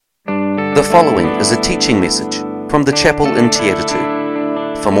The following is a teaching message from the chapel in Te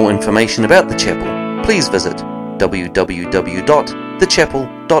Atatu. For more information about the chapel, please visit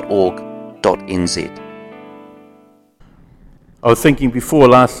www.thechapel.org.nz. I was thinking before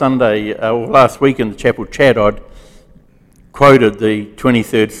last week in the chapel chat, I'd quoted the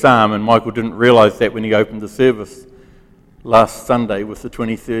 23rd Psalm, and Michael didn't realise that when he opened the service last Sunday with the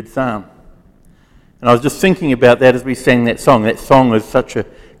 23rd Psalm. And I was just thinking about that as we sang that song. That song has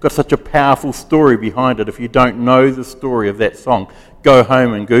got such a powerful story behind it. If you don't know the story of that song, go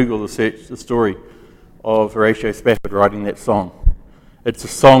home and Google the story of Horatio Spafford writing that song. It's a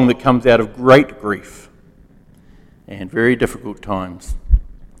song that comes out of great grief and very difficult times.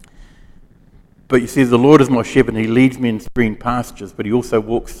 But you see, the Lord is my shepherd, and he leads me in green pastures, but he also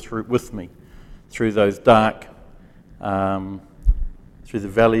walks with me through those dark, through the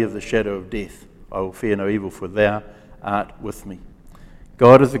valley of the shadow of death. I will fear no evil, for thou art with me.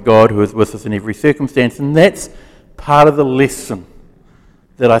 God is a God who is with us in every circumstance, and that's part of the lesson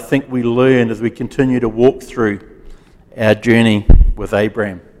that I think we learn as we continue to walk through our journey with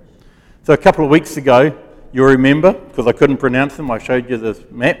Abram. So a couple of weeks ago, you'll remember, because I couldn't pronounce them, I showed you this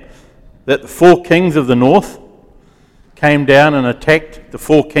map, that the four kings of the north came down and attacked the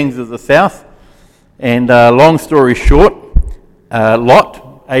four kings of the south. And long story short, Lot,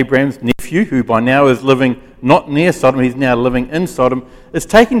 Abram's nephew, who by now is living not near Sodom, he's now living in Sodom, is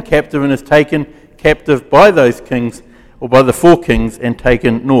taken captive and is taken captive by those kings, or by the four kings, and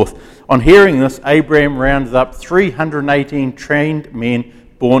taken north. On hearing this, Abram rounds up 318 trained men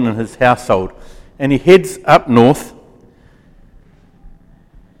born in his household, and he heads up north,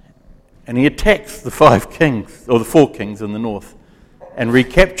 and he attacks the four kings in the north, and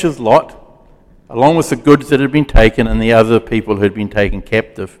recaptures Lot, along with the goods that had been taken and the other people who had been taken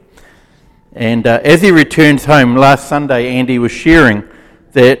captive. And as he returns home, last Sunday Andy was sharing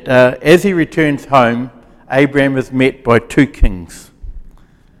that as he returns home, Abram is met by two kings.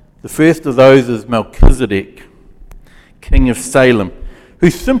 The first of those is Melchizedek, king of Salem, who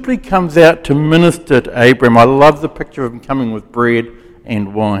simply comes out to minister to Abram. I love the picture of him coming with bread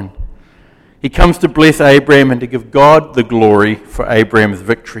and wine. He comes to bless Abram and to give God the glory for Abram's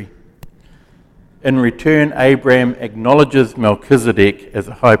victory. In return, Abram acknowledges Melchizedek as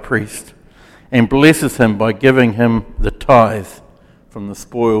a high priest and blesses him by giving him the tithe from the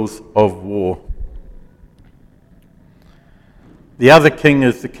spoils of war. The other king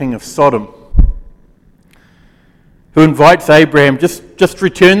is the king of Sodom, who invites Abram, just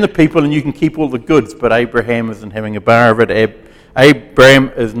return the people and you can keep all the goods, but Abraham isn't having a bar of it. Abram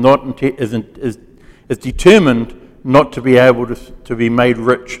is determined not to be able to be made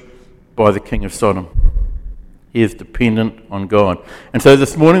rich by the king of Sodom. He is dependent on God. And so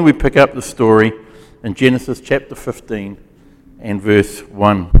this morning we pick up the story in Genesis chapter 15 and verse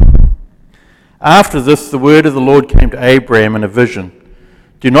 1. After this, the word of the Lord came to Abram in a vision.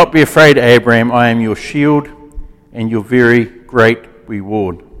 Do not be afraid, Abram, I am your shield and your very great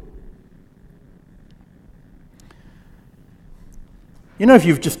reward. You know, if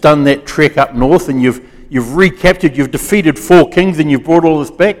you've just done that trek up north and you've defeated four kings and you've brought all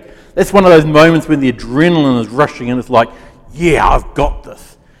this back, that's one of those moments when the adrenaline is rushing and it's like, yeah, I've got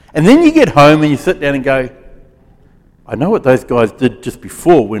this. And then you get home and you sit down and go, I know what those guys did just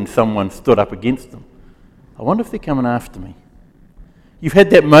before when someone stood up against them. I wonder if they're coming after me. You've had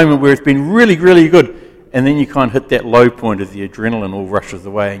that moment where it's been really, really good, and then you kind of hit that low point as the adrenaline all rushes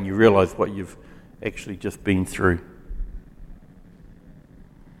away and you realise what you've actually just been through.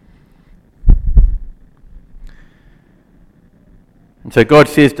 And so God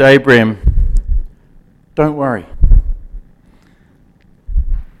says to Abram, don't worry.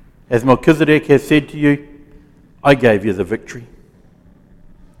 As Melchizedek has said to you, I gave you the victory.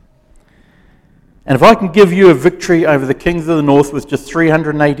 And if I can give you a victory over the kings of the north with just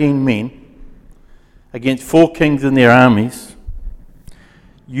 318 men against four kings and their armies,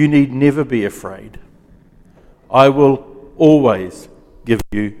 you need never be afraid. I will always give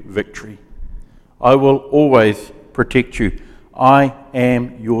you victory. I will always protect you. I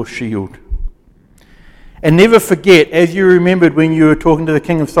am your shield. And never forget, as you remembered when you were talking to the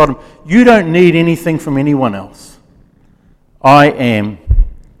king of Sodom, you don't need anything from anyone else. I am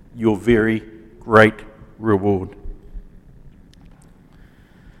your very great reward.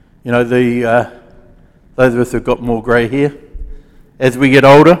 You know, those of us who've got more grey hair, as we get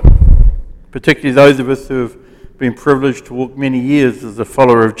older, particularly those of us who have been privileged to walk many years as a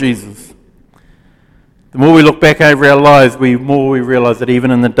follower of Jesus, the more we look back over our lives, the more we realise that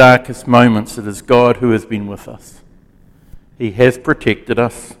even in the darkest moments, it is God who has been with us. He has protected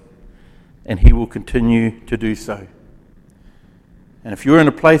us, and he will continue to do so. And if you're in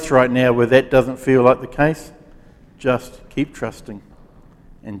a place right now where that doesn't feel like the case, just keep trusting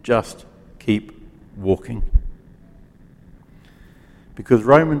and just keep walking. Because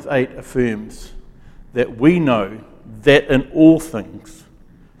Romans 8 affirms that we know that in all things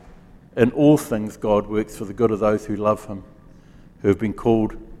God works for the good of those who love him, who have been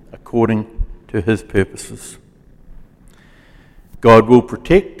called according to his purposes. God will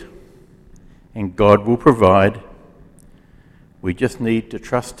protect and God will provide. We just need to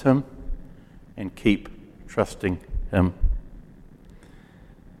trust him and keep trusting him.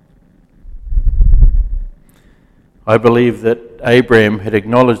 I believe that Abram had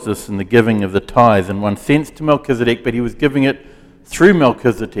acknowledged this in the giving of the tithe in one sense to Melchizedek, but he was giving it through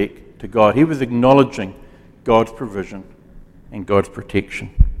Melchizedek to God. He was acknowledging God's provision and God's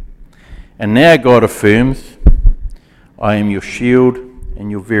protection. And now God affirms, I am your shield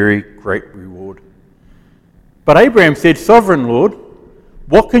and your very great reward. But Abraham said, Sovereign Lord,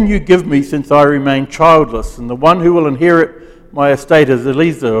 what can you give me since I remain childless, and the one who will inherit my estate is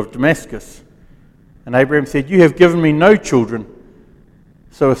Eliezer of Damascus? And Abraham said, You have given me no children,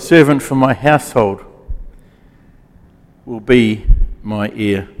 so a servant for my household will be my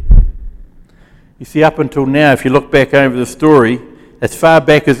heir. You see, up until now, if you look back over the story, as far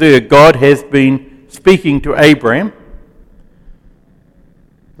back as God has been speaking to Abram.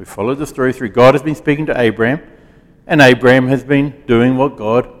 We followed the story through. God has been speaking to Abram, and Abram has been doing what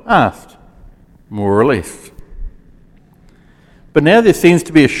God asked, more or less. But now there seems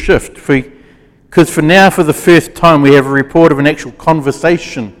to be a shift, because for now, for the first time, we have a report of an actual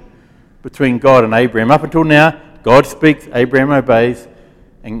conversation between God and Abram. Up until now, God speaks, Abram obeys,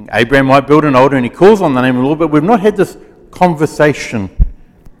 and Abram might build an altar, and he calls on the name of the Lord, but we've not had this conversation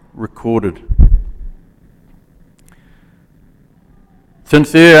recorded.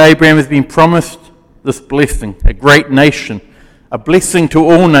 Since there, Abraham has been promised this blessing, a great nation, a blessing to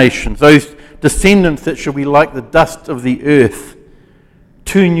all nations, those descendants that shall be like the dust of the earth,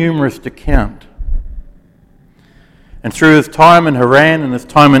 too numerous to count. And through his time in Haran and his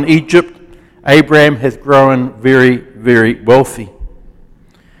time in Egypt, Abraham has grown very, very wealthy.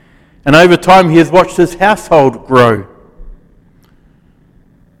 And over time, he has watched his household grow.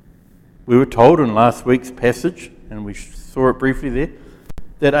 We were told in last week's passage, and we saw it briefly there,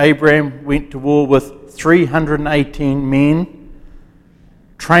 that Abraham went to war with 318 men,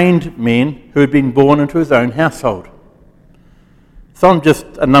 trained men who had been born into his own household. So I'm just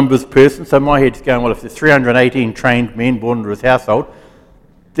a numbers person, so my head's going, well, if there's 318 trained men born into his household,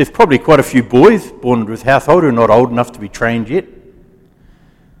 there's probably quite a few boys born into his household who are not old enough to be trained yet.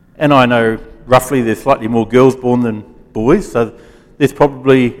 And I know roughly there's slightly more girls born than boys, so there's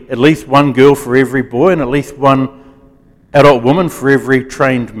probably at least one girl for every boy and at least one adult woman for every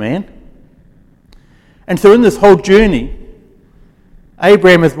trained man. And so in this whole journey,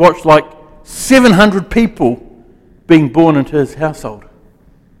 Abraham has watched like 700 people being born into his household.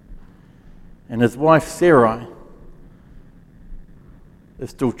 And his wife Sarai is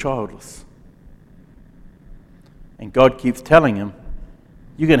still childless. And God keeps telling him,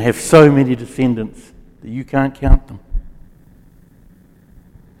 you're going to have so many descendants that you can't count them.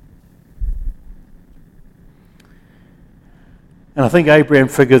 And I think Abraham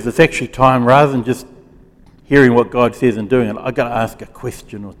figures it's actually time, rather than just hearing what God says and doing it, I've got to ask a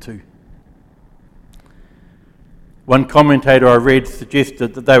question or two. One commentator I read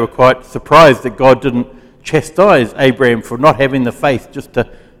suggested that they were quite surprised that God didn't chastise Abraham for not having the faith just to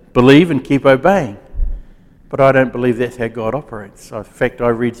believe and keep obeying. But I don't believe that's how God operates. In fact, I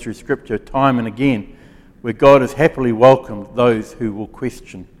read through Scripture time and again where God has happily welcomed those who will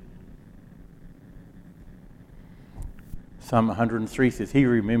question. Psalm 103 says, He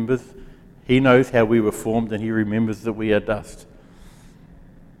remembers, He knows how we were formed, and He remembers that we are dust.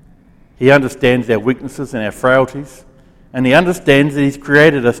 He understands our weaknesses and our frailties, and He understands that He's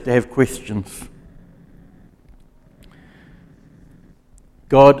created us to have questions.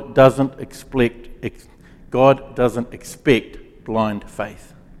 God doesn't expect blind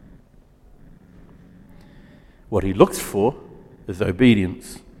faith. What He looks for is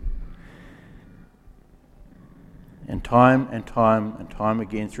obedience. And time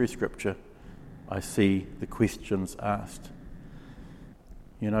again through Scripture, I see the questions asked.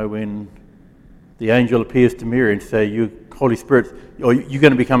 You know, when the angel appears to Mary and says, "You, Holy Spirit, you're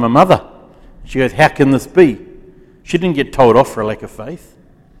going to become a mother." She goes, "How can this be?" She didn't get told off for a lack of faith.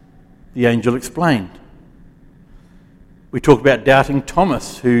 The angel explained. We talk about doubting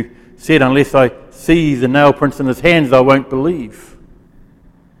Thomas, who said, "Unless I see the nail prints in his hands, I won't believe."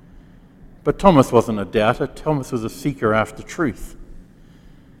 But Thomas wasn't a doubter. Thomas was a seeker after truth,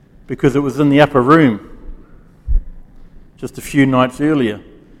 because it was in the upper room, just a few nights earlier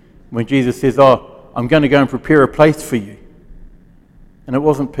when Jesus says, "Oh, I'm going to go and prepare a place for you." And it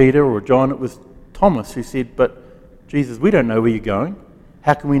wasn't Peter or John, it was Thomas who said, "But Jesus, we don't know where you're going.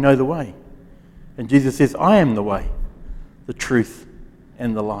 How can we know the way?" And Jesus says, "I am the way, the truth,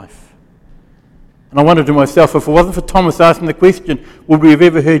 and the life." And I wondered to myself, if it wasn't for Thomas asking the question, would we have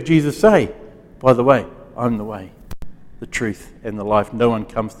ever heard Jesus say, "By the way, I'm the way, the truth, and the life. No one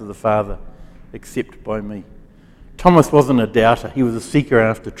comes to the Father except by me"? Thomas wasn't a doubter. He was a seeker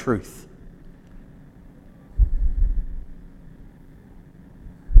after truth.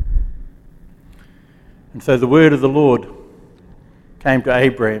 And so the word of the Lord came to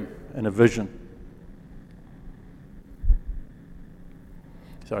Abram in a vision.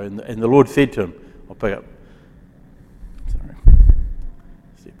 Sorry, and the Lord said to him, I'll pick up.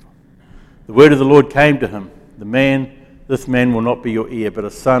 Sorry. The word of the Lord came to him, "This man will not be your heir, but a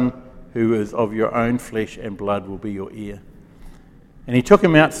son who is of your own flesh and blood will be your heir." And he took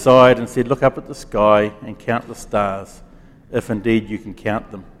him outside and said, "Look up at the sky and count the stars, if indeed you can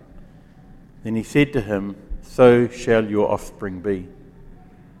count them." Then he said to him, "So shall your offspring be."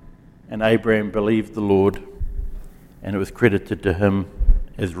 And Abram believed the Lord, and it was credited to him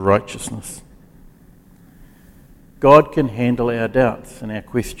as righteousness. God can handle our doubts and our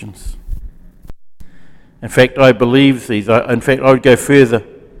questions. In fact, I believe these. I would go further.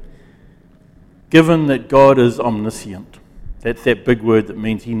 Given that God is omniscient, that's that big word that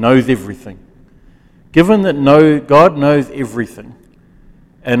means he knows everything. Given that God knows everything,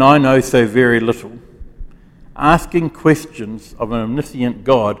 and I know so very little, asking questions of an omniscient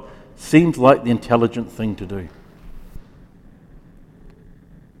God seems like the intelligent thing to do.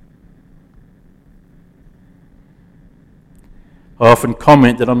 I often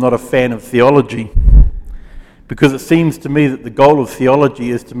comment that I'm not a fan of theology because it seems to me that the goal of theology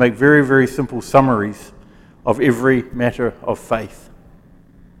is to make very, very simple summaries of every matter of faith.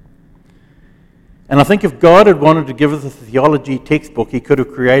 And I think if God had wanted to give us a theology textbook, he could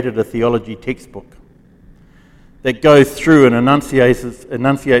have created a theology textbook that goes through and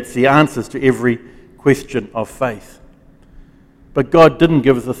enunciates the answers to every question of faith. But God didn't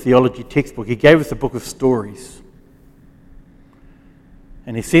give us a theology textbook. He gave us a book of stories.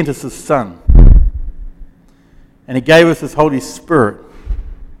 And he sent us his Son. And he gave us his Holy Spirit.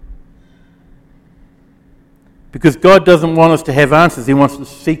 Because God doesn't want us to have answers, he wants us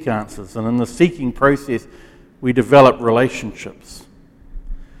to seek answers. And in the seeking process, we develop relationships.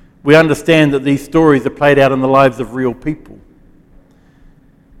 We understand that these stories are played out in the lives of real people.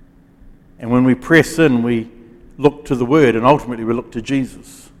 And when we press in, we look to the Word, and ultimately we look to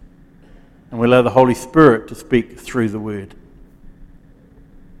Jesus. And we allow the Holy Spirit to speak through the Word.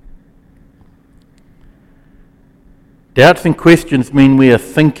 Doubts and questions mean we are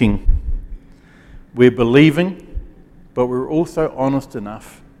thinking, we're believing, but we're also honest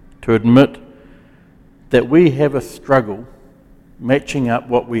enough to admit that we have a struggle matching up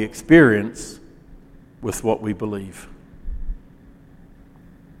what we experience with what we believe.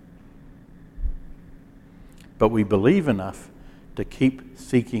 But we believe enough to keep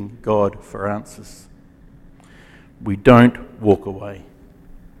seeking God for answers. We don't walk away.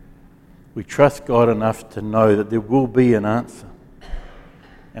 We trust God enough to know that there will be an answer.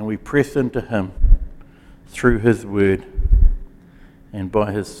 And we press into him through his word and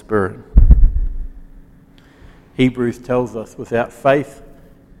by his Spirit. Hebrews tells us without faith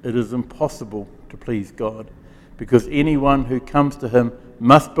it is impossible to please God, because anyone who comes to him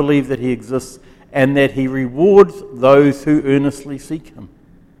must believe that he exists and that he rewards those who earnestly seek him.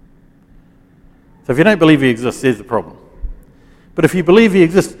 So if you don't believe he exists, there's the problem. But if you believe he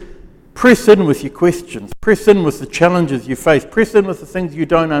exists, press in with your questions. Press in with the challenges you face. Press in with the things you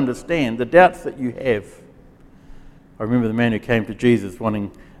don't understand, the doubts that you have. I remember the man who came to Jesus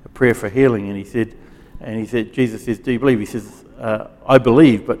wanting a prayer for healing, and he said, Jesus says, "Do you believe?" He says, "I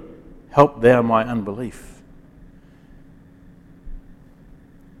believe, but help thou my unbelief."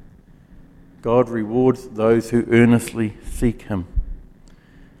 God rewards those who earnestly seek him.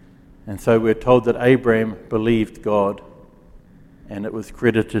 And so we're told that Abram believed God, and it was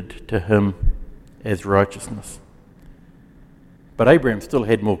credited to him as righteousness. But Abram still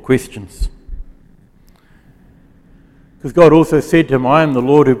had more questions. Because God also said to him, "I am the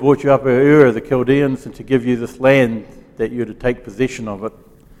Lord who brought you up out of Ur of the Chaldeans, and to give you this land that you're to take possession of it."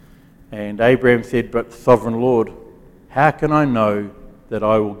 And Abram said, "But sovereign Lord, how can I know that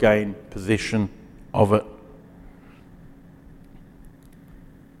I will gain possession of it?"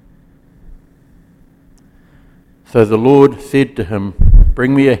 So the Lord said to him,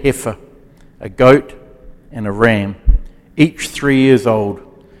 "Bring me a heifer, a goat, and a ram, each 3 years old,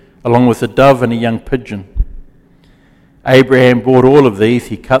 along with a dove and a young pigeon." Abraham bought all of these.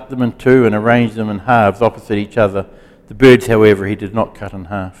 He cut them in two and arranged them in halves opposite each other. The birds, however, he did not cut in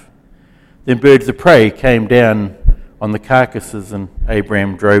half. Then birds of prey came down on the carcasses, and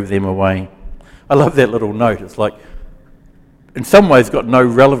Abraham drove them away. I love that little note. It's like, in some ways, got no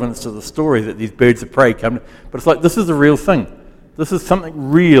relevance to the story that these birds of prey come, but it's like, this is a real thing. This is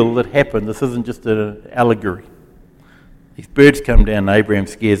something real that happened. This isn't just an allegory. These birds come down, and Abraham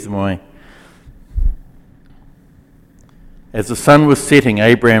scares them away. As the sun was setting,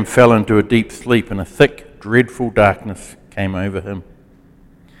 Abraham fell into a deep sleep, and a thick, dreadful darkness came over him.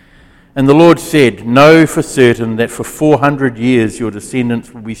 And the Lord said, "Know for certain that for 400 years your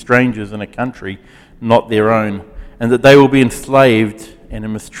descendants will be strangers in a country not their own, and that they will be enslaved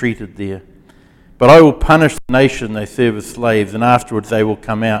and mistreated there. But I will punish the nation they serve as slaves, and afterwards they will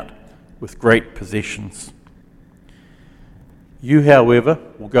come out with great possessions. You, however,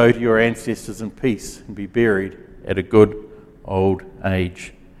 will go to your ancestors in peace and be buried at a good old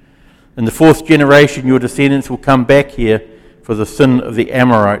age. In the fourth generation your descendants will come back here, for the sin of the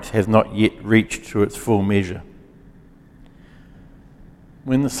Amorites has not yet reached to its full measure."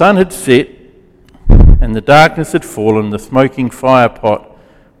 When the sun had set and the darkness had fallen, the smoking fire pot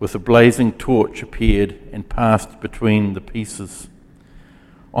with a blazing torch appeared and passed between the pieces.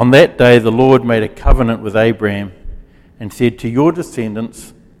 On that day the Lord made a covenant with Abram and said, "To your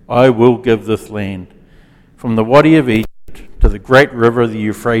descendants I will give this land, from the Wadi of Egypt to the great river of the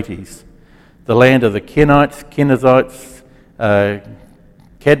Euphrates, the land of the Kenites, Kenizzites,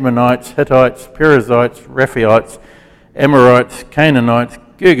 Cadmonites, Hittites, Perizzites, Rephaites, Amorites, Canaanites,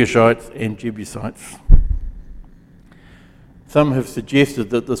 Girgashites, and Jebusites." Some have suggested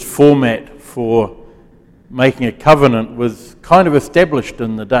that this format for making a covenant was kind of established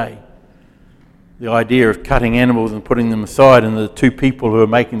in the day. The idea of cutting animals and putting them aside, and the two people who are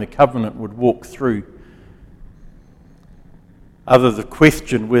making the covenant would walk through. Others have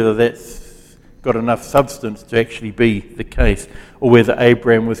questioned whether that's got enough substance to actually be the case, or whether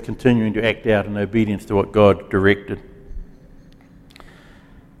Abram was continuing to act out in obedience to what God directed.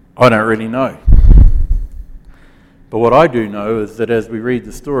 I don't really know. But what I do know is that as we read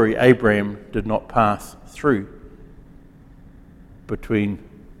the story, Abram did not pass through between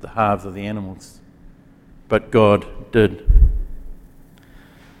the halves of the animals, but God did.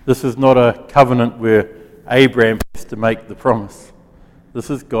 This is not a covenant where Abram has to make the promise. This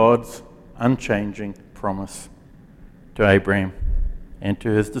is God's unchanging promise to Abram and to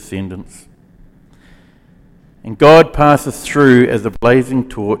his descendants. And God passes through as a blazing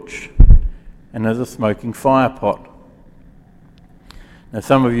torch and as a smoking fire pot. Now,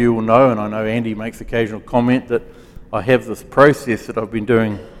 some of you will know, and I know Andy makes occasional comment, that I have this process that I've been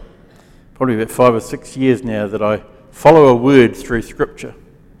doing probably about 5 or 6 years now, that I follow a word through Scripture.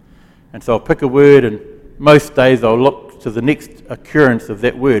 And so I'll pick a word, and most days I'll look to the next occurrence of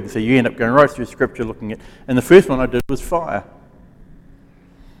that word. So you end up going right through Scripture looking at, and the first one I did was fire.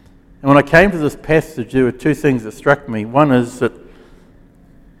 And when I came to this passage, there were two things that struck me. One is that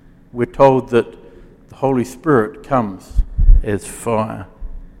we're told that the Holy Spirit comes as fire.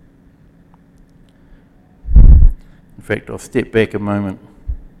 In fact, I'll step back a moment.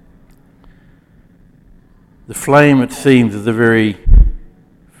 The flame, it seems, is very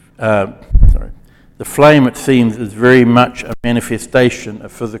much a manifestation, a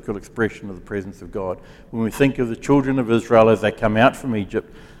physical expression of the presence of God. When we think of the children of Israel as they come out from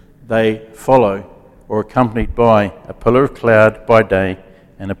Egypt, they follow or are accompanied by a pillar of cloud by day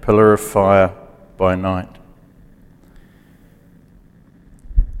and a pillar of fire by night.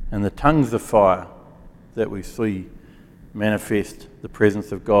 And the tongues of fire that we see manifest the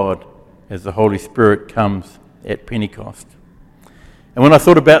presence of God as the Holy Spirit comes at Pentecost. And when I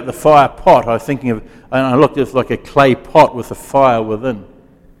thought about the fire pot, I was thinking of, and I looked at it like a clay pot with a fire within.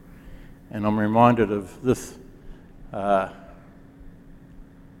 And I'm reminded of this. I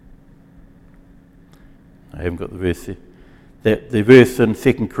haven't got the verse there. The verse in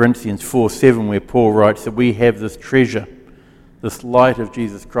 2 Corinthians 4:7 where Paul writes that we have this treasure, this light of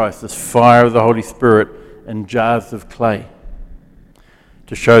Jesus Christ, this fire of the Holy Spirit in jars of clay,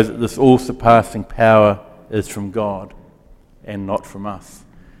 to show that this all-surpassing power is from God and not from us.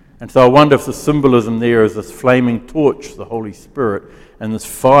 And so I wonder if the symbolism there is this flaming torch, the Holy Spirit, and this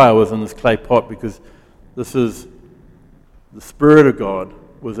fire within this clay pot, because this is the Spirit of God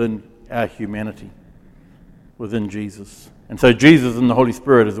within our humanity, within Jesus. And so Jesus and the Holy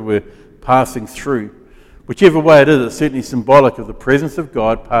Spirit, as we're passing through, whichever way it is, it's certainly symbolic of the presence of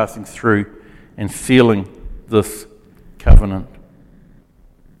God passing through and sealing this covenant.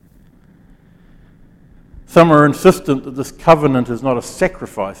 Some are insistent that this covenant is not a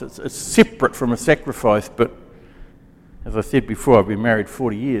sacrifice. It's separate from a sacrifice, but As I said before, I've been married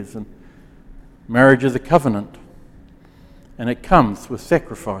 40 years, and marriage is a covenant, and it comes with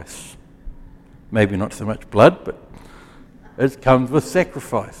sacrifice. Maybe not so much blood, but it comes with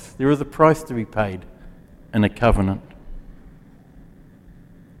sacrifice. There is a price to be paid in a covenant.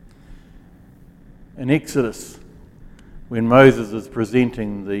 In Exodus, when Moses is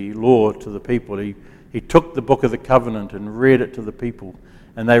presenting the law to the people, he took the book of the covenant and read it to the people,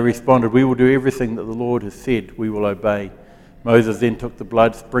 and they responded, "We will do everything that the Lord has said, we will obey." Moses then took the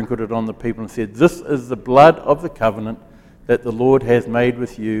blood, sprinkled it on the people, and said, "This is the blood of the covenant that the Lord has made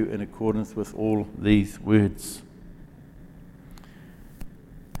with you in accordance with all these words."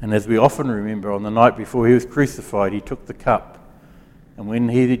 And as we often remember, on the night before he was crucified, he took the cup, and when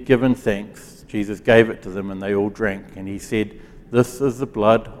he had given thanks, Jesus gave it to them, and they all drank, and he said, "This is the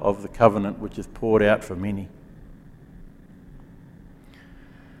blood of the covenant which is poured out for many."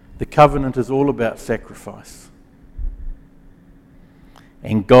 The covenant is all about sacrifice.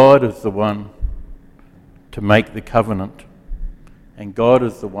 And God is the one to make the covenant. And God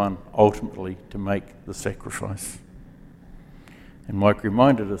is the one ultimately to make the sacrifice. And Mike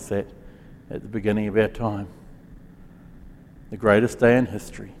reminded us that at the beginning of our time. The greatest day in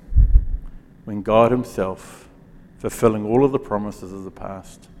history, when God himself, fulfilling all of the promises of the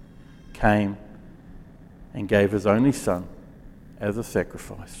past, came and gave his only Son as a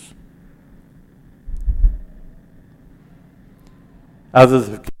sacrifice. Others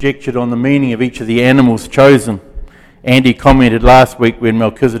have conjectured on the meaning of each of the animals chosen. Andy commented last week when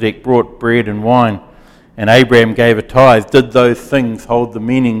Melchizedek brought bread and wine and Abram gave a tithe, did those things hold the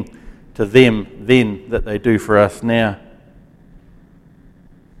meaning to them then that they do for us now?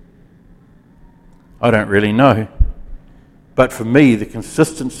 I don't really know. But for me, the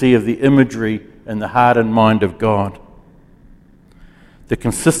consistency of the imagery in the heart and mind of God, the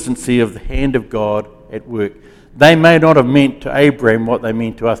consistency of the hand of God at work. They may not have meant to Abram what they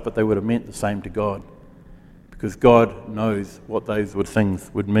mean to us, but they would have meant the same to God, because God knows what those things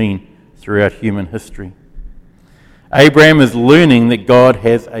would mean throughout human history. Abram is learning that God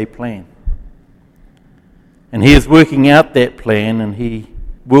has a plan, and he is working out that plan, and he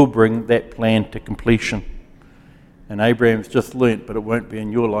will bring that plan to completion. And Abram's just learnt, but it won't be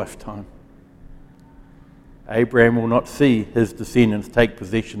in your lifetime. Abram will not see his descendants take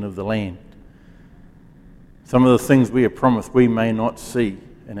possession of the land. Some of the things we are promised we may not see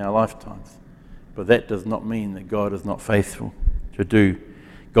in our lifetimes, but that does not mean that God is not faithful to do.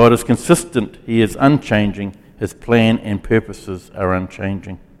 God is consistent, he is unchanging, his plan and purposes are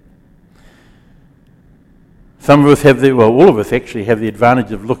unchanging. Some of us have all of us actually have the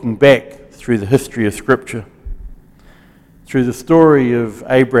advantage of looking back through the history of Scripture, through the story of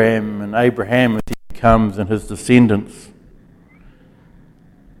Abram and Abraham as he comes and his descendants.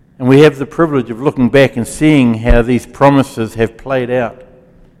 And we have the privilege of looking back and seeing how these promises have played out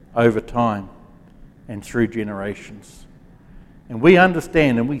over time and through generations. And we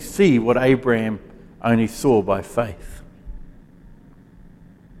understand and we see what Abraham only saw by faith.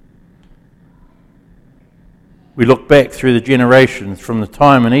 We look back through the generations from the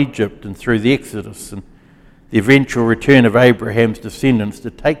time in Egypt and through the Exodus and the eventual return of Abraham's descendants to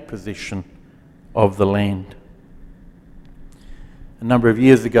take possession of the land. A number of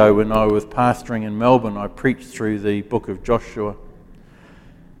years ago when I was pastoring in Melbourne, I preached through the book of Joshua.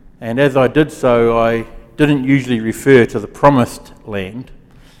 And as I did so, I didn't usually refer to the promised land.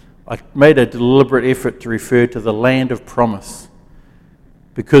 I made a deliberate effort to refer to the land of promise.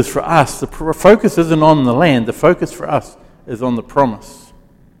 Because for us, the focus isn't on the land, the focus for us is on the promise.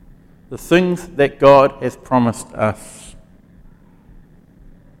 The things that God has promised us.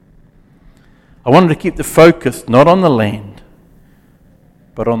 I wanted to keep the focus not on the land,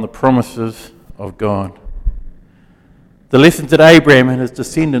 but on the promises of God. The lessons that Abraham and his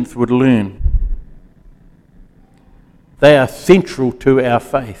descendants would learn. They are central to our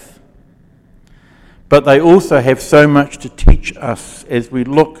faith. But they also have so much to teach us as we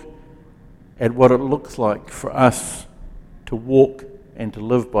look at what it looks like for us to walk and to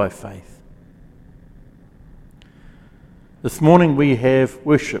live by faith. This morning we have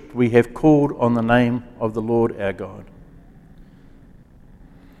worshipped, we have called on the name of the Lord our God.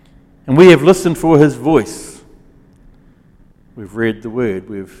 And we have listened for his voice. We've read the word,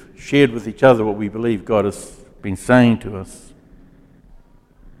 we've shared with each other what we believe God has been saying to us.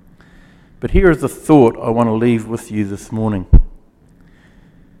 But here is a thought I want to leave with you this morning.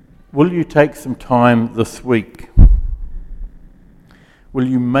 Will you take some time this week? Will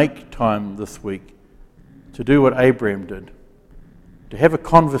you make time this week to do what Abram did? To have a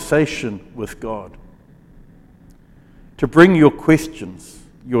conversation with God. To bring your questions,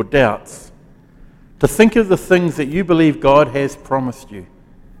 your doubts, to think of the things that you believe God has promised you.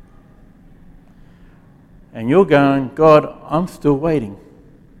 And you're going, God, I'm still waiting.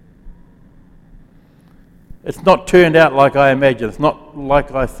 It's not turned out like I imagined. It's not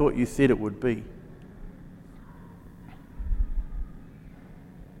like I thought you said it would be.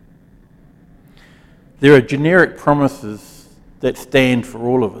 There are generic promises that stand for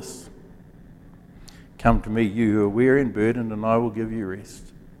all of us. Come to me, you who are weary and burdened, and I will give you rest.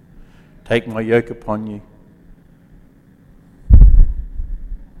 Take my yoke upon you.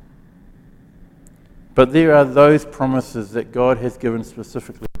 But there are those promises that God has given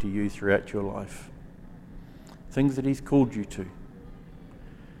specifically to you throughout your life. Things that He's called you to.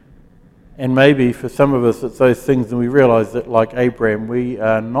 And maybe for some of us it's those things, and we realise that like Abram, we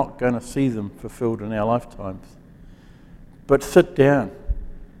are not going to see them fulfilled in our lifetimes. But sit down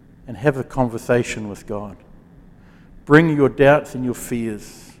and have a conversation with God. Bring your doubts and your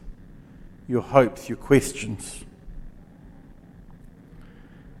fears, your hopes, your questions,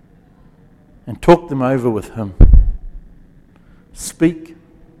 and talk them over with Him. Speak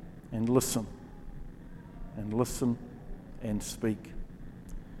and listen, and listen and speak.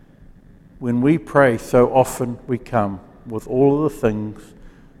 When we pray, so often we come with all of the things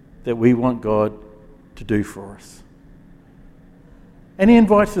that we want God to do for us. And He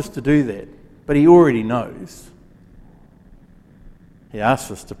invites us to do that, but He already knows. He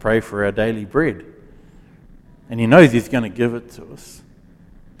asks us to pray for our daily bread, and He knows He's going to give it to us.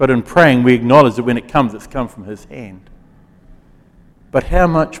 But in praying, we acknowledge that when it comes, it's come from His hand. But how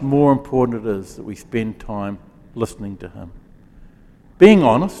much more important it is that we spend time listening to Him. Being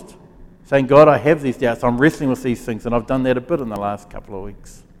honest, saying, God, I have these doubts, I'm wrestling with these things, and I've done that a bit in the last couple of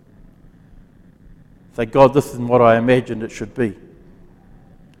weeks. Say, God, this isn't what I imagined it should be.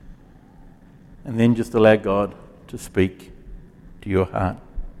 And then just allow God to speak to your heart.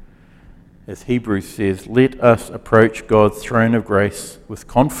 As Hebrews says, let us approach God's throne of grace with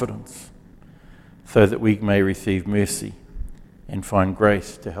confidence so that we may receive mercy and find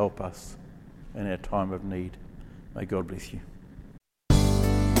grace to help us in our time of need. May God bless you.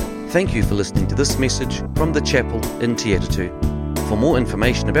 Thank you for listening to this message from the chapel in Te Atatu. For more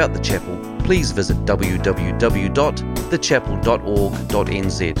information about the chapel, please visit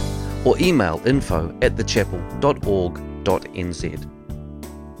www.thechapel.org.nz or email info@thechapel.org.nz.